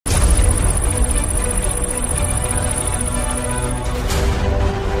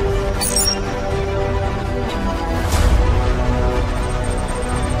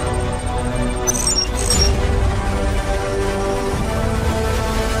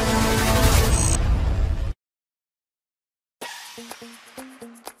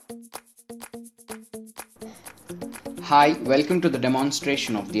Hi, welcome to the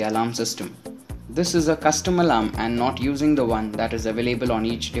demonstration of the alarm system. This is a custom alarm and not using the one that is available on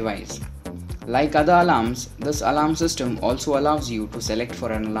each device. Like other alarms, this alarm system also allows you to select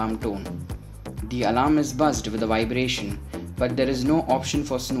for an alarm tone. The alarm is buzzed with a vibration, but there is no option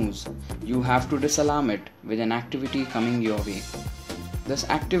for snooze. You have to disalarm it with an activity coming your way. This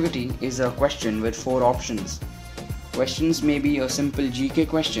activity is a question with 4 options. Questions may be a simple GK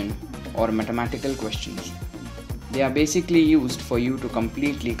question or mathematical questions. They are basically used for you to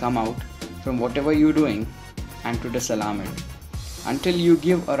completely come out from whatever you're doing and to disalarm it. Until you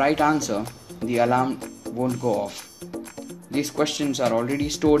give a right answer, the alarm won't go off. These questions are already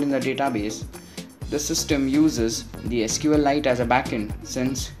stored in the database. The system uses the SQLite as a backend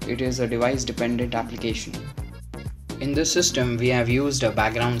since it is a device-dependent application. In this system, we have used a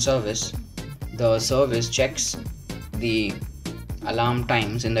background service. The service checks the alarm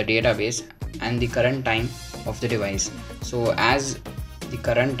times in the database and the current time of the device. So as the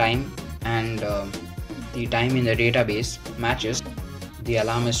current time and the time in the database matches, the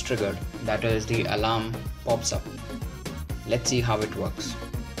alarm is triggered. That is, the alarm pops up. Let's see how it works.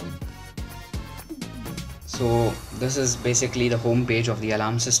 So this is basically the home page of the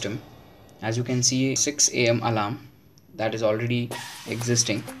alarm system. As you can see, 6 AM alarm that is already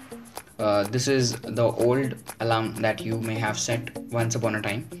existing. This is the old alarm that you may have set once upon a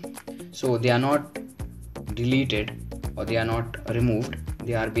time. So they are not deleted or they are not removed,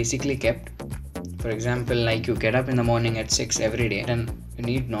 they are basically kept. For example, like you get up in the morning at 6 every day, then you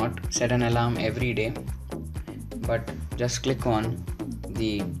need not set an alarm every day, but just click on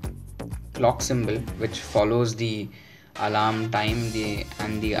the clock symbol which follows the alarm time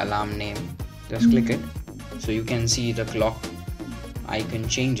and the alarm name. Just click it, so you can see the clock icon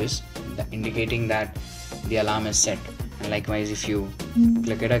changes, indicating that the alarm is set, and likewise if you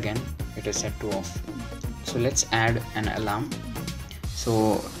click it again, it is set to off. So let's add an alarm.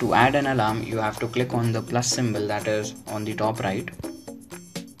 So to add an alarm, you have to click on the plus symbol that is on the top right.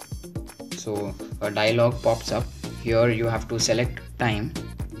 So a dialog pops up. Here you have to select time,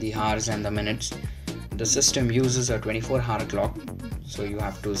 the hours and the minutes. The system uses a 24-hour clock, so you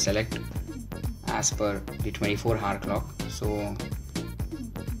have to select as per the 24-hour clock. So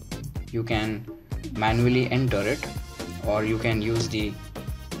you can manually enter it, or you can use the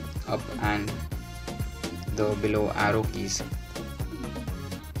up and the below arrow keys.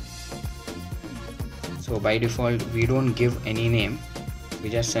 So by default we don't give any name, we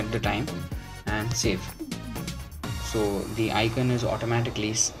just set the time and save. So the icon is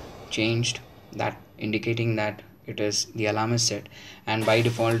automatically changed, that indicating that the alarm is set, and by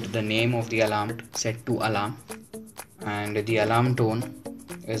default the name of the alarm set to alarm, and the alarm tone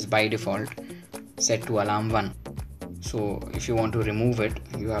is by default set to alarm 1. So if you want to remove it,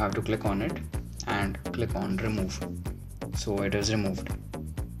 you have to click on it and click on remove. So it is removed.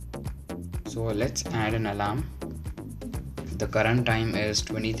 So let's add an alarm. The current time is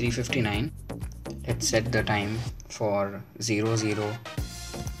 23:59. Let's set the time for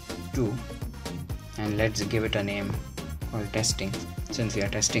 002 and let's give it a name called testing, since we are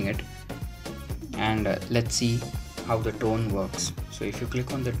testing it. And let's see how the tone works. So if you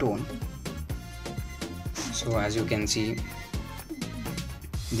click on the tone, so as you can see,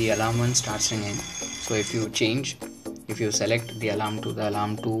 the alarm 1 starts ringing. So if you select the alarm 2, the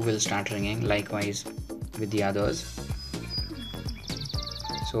alarm 2 will start ringing, likewise with the others.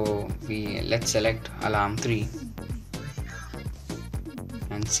 So let's select alarm 3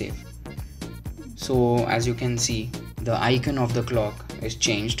 and save. So as you can see, the icon of the clock is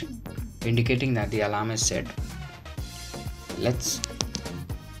changed, indicating that the alarm is set. Let's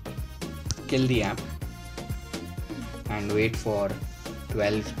kill the app and wait for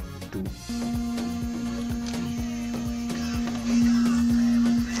 12:02.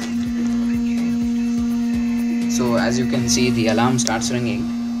 So as you can see, the alarm starts ringing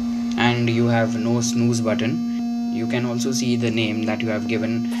and you have no snooze button. You can also see the name that you have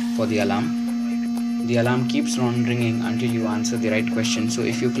given for the alarm. The alarm keeps on ringing until you answer the right question. So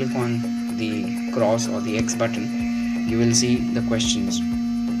if you click on the cross or the X button, you will see the questions.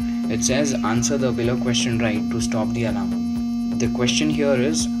 It says answer the below question right to stop the alarm. The question here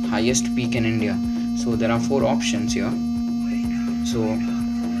is highest peak in India. So there are 4 options here. So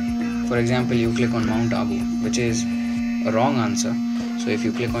for example, you click on Mount Abu, which is a wrong answer. So if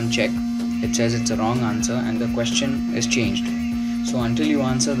you click on check, it says it's a wrong answer and the question is changed. So until you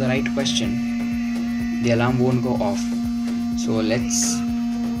answer the right question, the alarm won't go off. So let's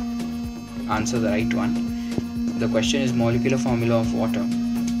answer the right one. The question is molecular formula of water.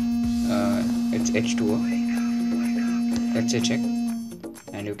 It's H2O. Let's say check,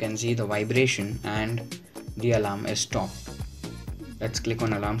 and you can see the vibration and the alarm is stopped. Let's click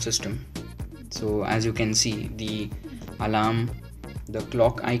on alarm system. So as you can see, the alarm, the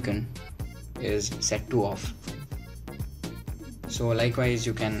clock icon is set to off. So likewise,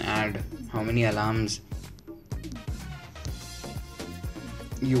 you can add how many alarms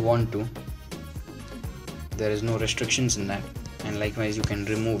you want to. There is no restrictions in that, and likewise you can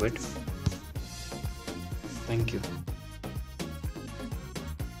remove it. Thank you.